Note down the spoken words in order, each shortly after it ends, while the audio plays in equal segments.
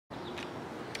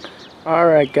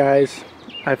Alright guys,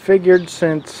 I figured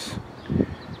since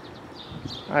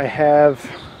I have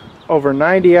over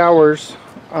 90 hours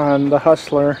on the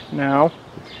Hustler now,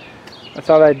 I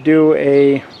thought I'd do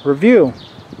a review.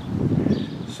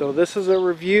 So this is a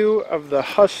review of the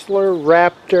Hustler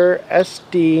Raptor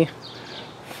SD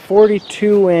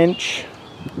 42-inch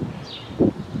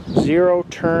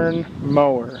zero-turn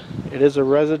mower. It is a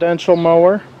residential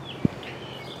mower,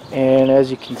 and as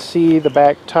you can see, the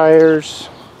back tires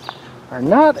are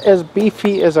not as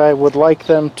beefy as I would like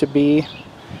them to be.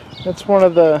 That's one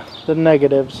of the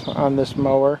negatives on this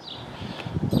mower,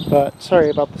 but sorry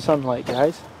about the sunlight,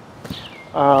 guys.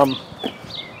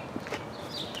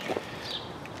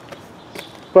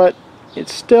 But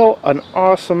it's still an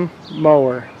awesome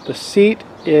mower. The seat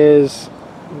is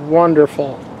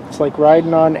wonderful. It's like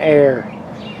riding on air.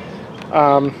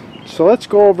 So let's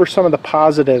go over some of the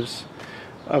positives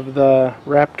of the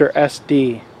Raptor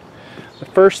SD. The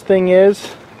first thing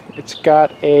is it's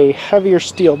got a heavier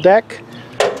steel deck.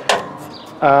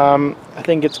 I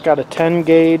think it's got a 10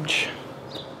 gauge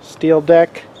steel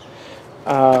deck.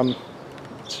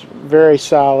 It's very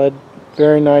solid,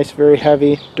 very nice, very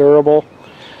heavy, durable.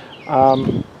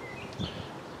 I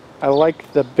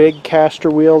like the big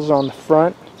caster wheels on the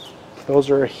front.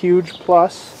 Those are a huge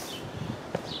plus.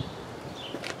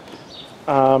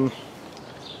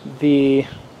 The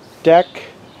deck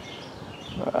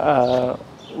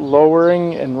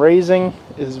lowering and raising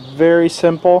is very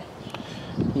simple.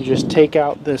 You just take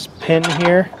out this pin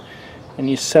here and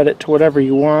you set it to whatever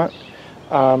you want.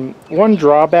 One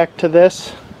drawback to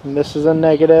this, and this is a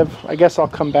negative, I guess I'll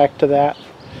come back to that.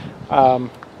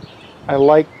 I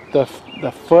like the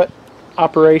foot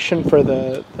operation for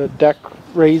the deck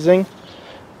raising.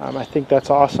 I think that's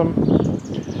awesome.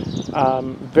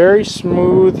 Very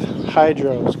smooth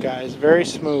hydros, guys, very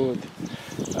smooth.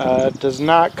 Does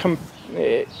not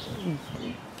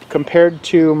compared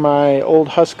to my old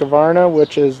Husqvarna,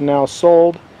 which is now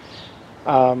sold,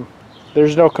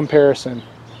 there's no comparison.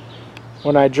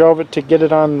 When I drove it to get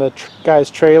it on the guy's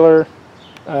trailer,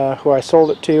 who I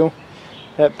sold it to,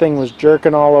 that thing was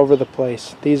jerking all over the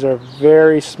place. These are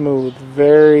very smooth,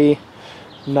 very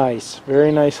nice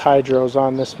hydros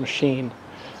on this machine.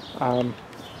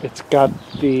 It's got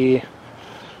the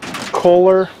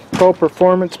Kohler Pro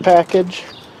Performance Package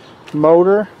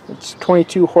motor. It's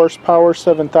 22 horsepower,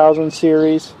 7000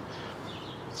 series.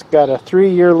 It's got a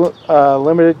 3-year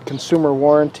limited consumer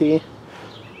warranty.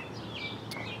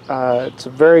 It's a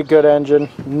very good engine,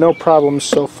 no problems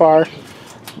so far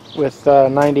with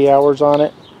 90 hours on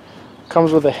it.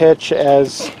 Comes with a hitch,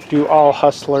 as do all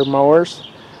Hustler mowers.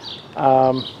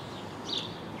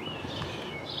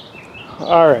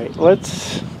 Alright,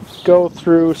 let's go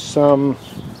through some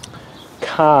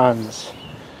cons.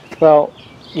 Well,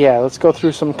 yeah, let's go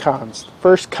through some cons. The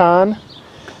first con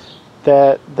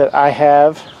that I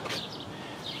have,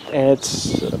 and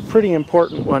it's a pretty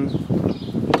important one,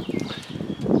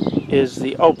 is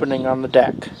the opening on the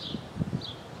deck.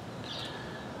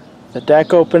 The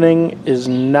deck opening is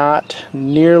not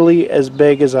nearly as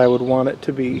big as I would want it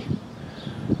to be.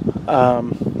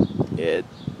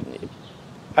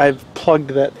 I've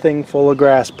plugged that thing full of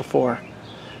grass before,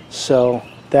 so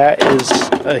that is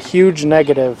a huge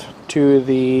negative to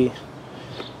the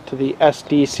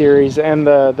SD series and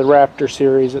the Raptor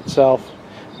series itself.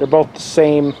 They're both the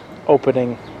same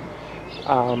opening,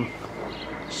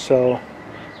 so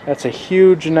that's a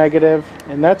huge negative,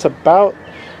 and that's about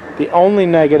the only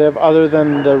negative other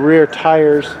than the rear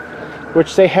tires,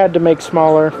 which they had to make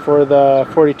smaller for the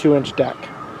 42-inch deck.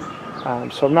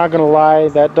 So I'm not going to lie,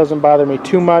 that doesn't bother me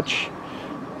too much,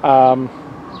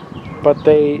 but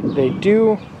they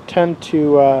do tend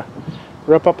to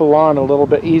rip up a lawn a little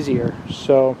bit easier,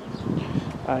 so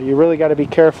you really got to be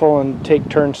careful and take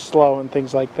turns slow and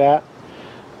things like that.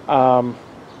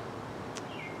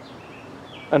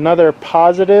 Another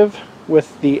positive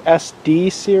with the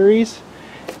SD series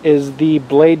is the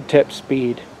blade tip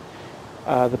speed.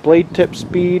 The blade tip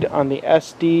speed on the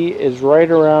SD is right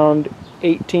around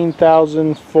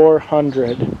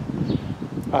 18,400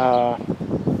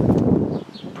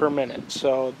 per minute.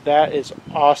 So that is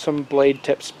awesome blade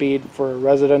tip speed for a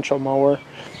residential mower.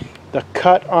 The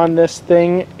cut on this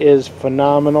thing is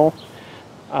phenomenal.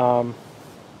 I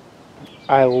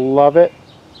love it.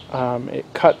 It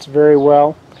cuts very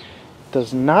well.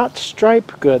 Does not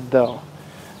stripe good though.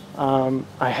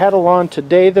 I had a lawn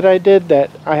today that I did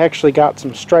that I actually got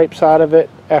some stripes out of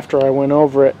it after I went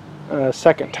over it a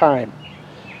second time.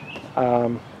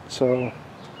 So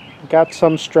got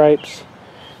some stripes.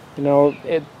 You know,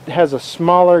 it has a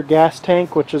smaller gas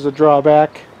tank, which is a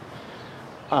drawback.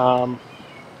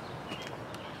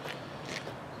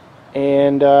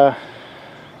 And yeah,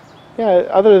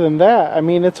 other than that, I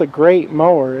mean, it's a great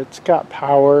mower. It's got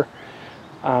power.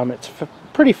 It's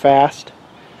pretty fast,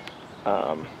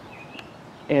 and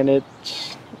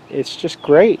it's just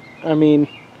great. I mean,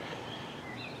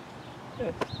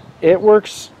 it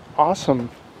works awesome.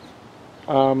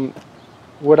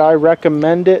 Would I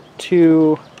recommend it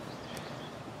to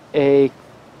a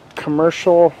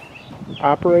commercial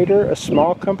operator, a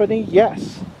small company?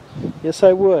 Yes. Yes,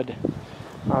 I would.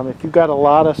 If you've got a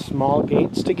lot of small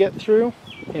gates to get through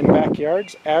in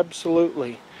backyards,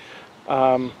 absolutely.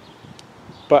 But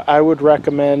I would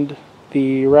recommend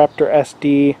the Raptor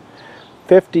SD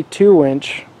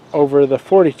 52-inch over the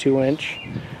 42-inch.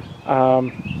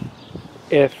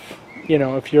 If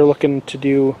if you're looking to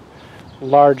do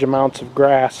large amounts of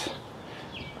grass,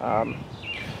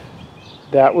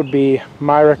 that would be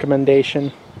my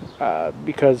recommendation.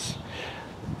 Because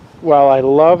while I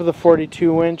love the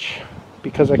 42-inch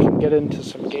because I can get into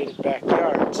some gated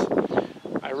backyards,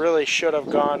 I really should have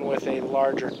gone with a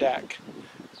larger deck.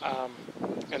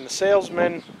 And the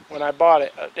salesman, when I bought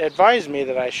it, advised me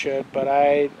that I should, but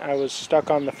I was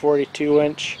stuck on the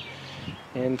 42-inch,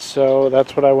 and so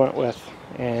that's what I went with.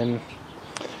 And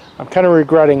I'm kind of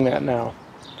regretting that now.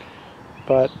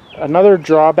 But another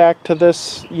drawback to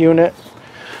this unit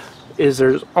is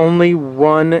there's only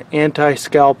one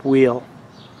anti-scalp wheel.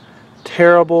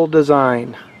 Terrible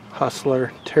design,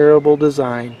 Hustler. Terrible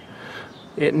design.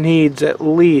 It needs at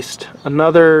least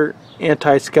another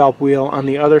anti-scalp wheel on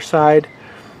the other side,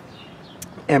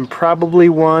 and probably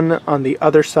one on the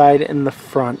other side in the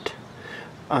front.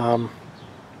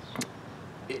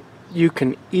 You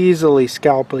can easily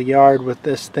scalp a yard with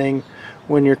this thing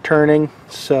when you're turning,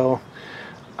 so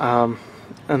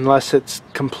unless it's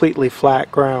completely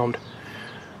flat ground.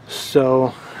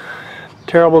 So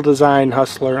terrible design,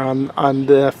 Hustler, on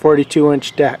the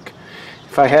 42-inch deck.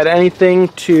 If I had anything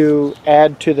to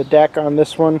add to the deck on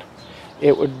this one,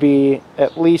 it would be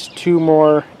at least 2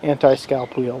 more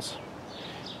anti-scalp wheels.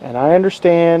 And I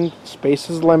understand space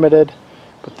is limited,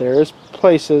 but there is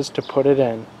places to put it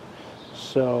in.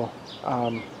 So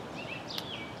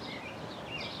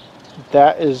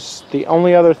that is the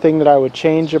only other thing that I would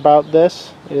change about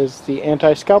this, is the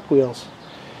anti-scalp wheels.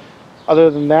 Other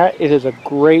than that, it is a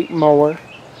great mower,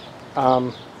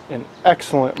 an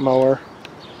excellent mower,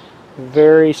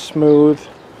 very smooth,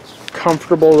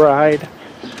 comfortable ride.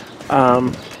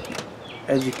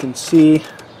 As you can see,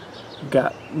 I've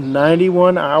got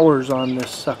 91 hours on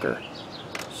this sucker,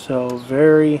 so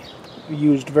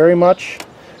used very much.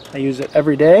 I use it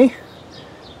every day,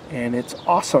 and it's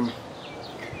awesome.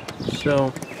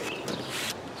 So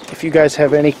if you guys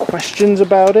have any questions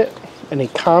about it, any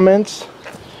comments,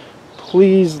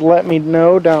 please let me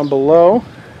know down below,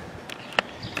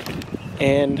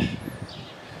 and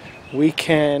we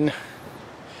can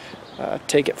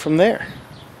take it from there.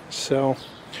 So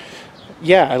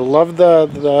yeah, I love the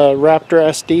Raptor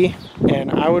SD,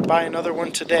 and I would buy another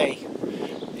one today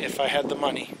if I had the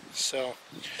money. So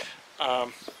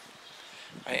I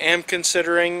am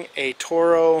considering a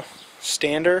Toro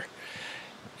stander.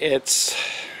 It's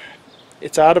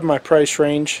out of my price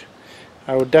range.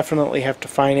 I would definitely have to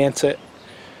finance it,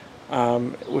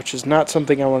 which is not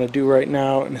something I want to do right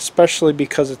now, and especially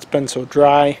because it's been so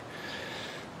dry.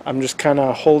 I'm just kind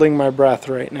of holding my breath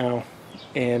right now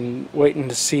and waiting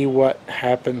to see what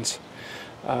happens.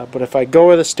 But if I go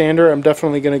with a stander, I'm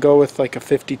definitely going to go with like a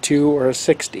 52 or a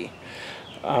 60.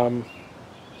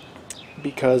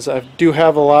 Because I do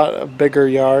have a lot of bigger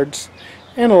yards,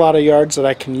 and a lot of yards that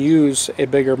I can use a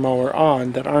bigger mower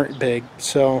on that aren't big.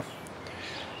 So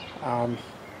I'm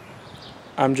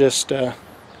just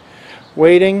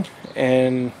waiting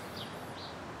and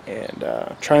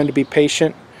trying to be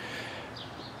patient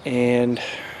and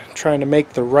trying to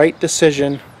make the right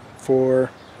decision for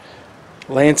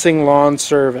Lansing Lawn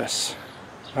Service.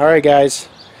 Alright guys,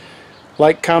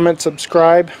 like, comment,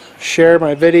 subscribe, share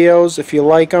my videos if you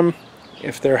like them,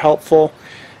 if they're helpful,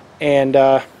 and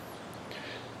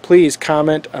please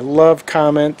comment. I love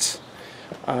comments,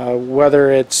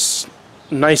 whether it's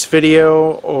nice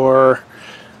video or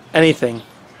anything.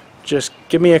 Just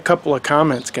give me a couple of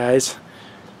comments, guys.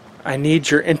 I need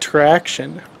your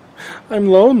interaction. I'm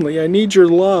lonely. I need your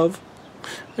love.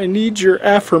 I need your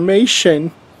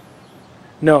affirmation.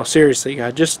 No, seriously,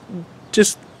 guys,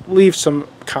 just leave some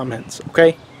comments,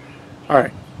 okay?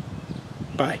 Alright.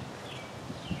 Bye.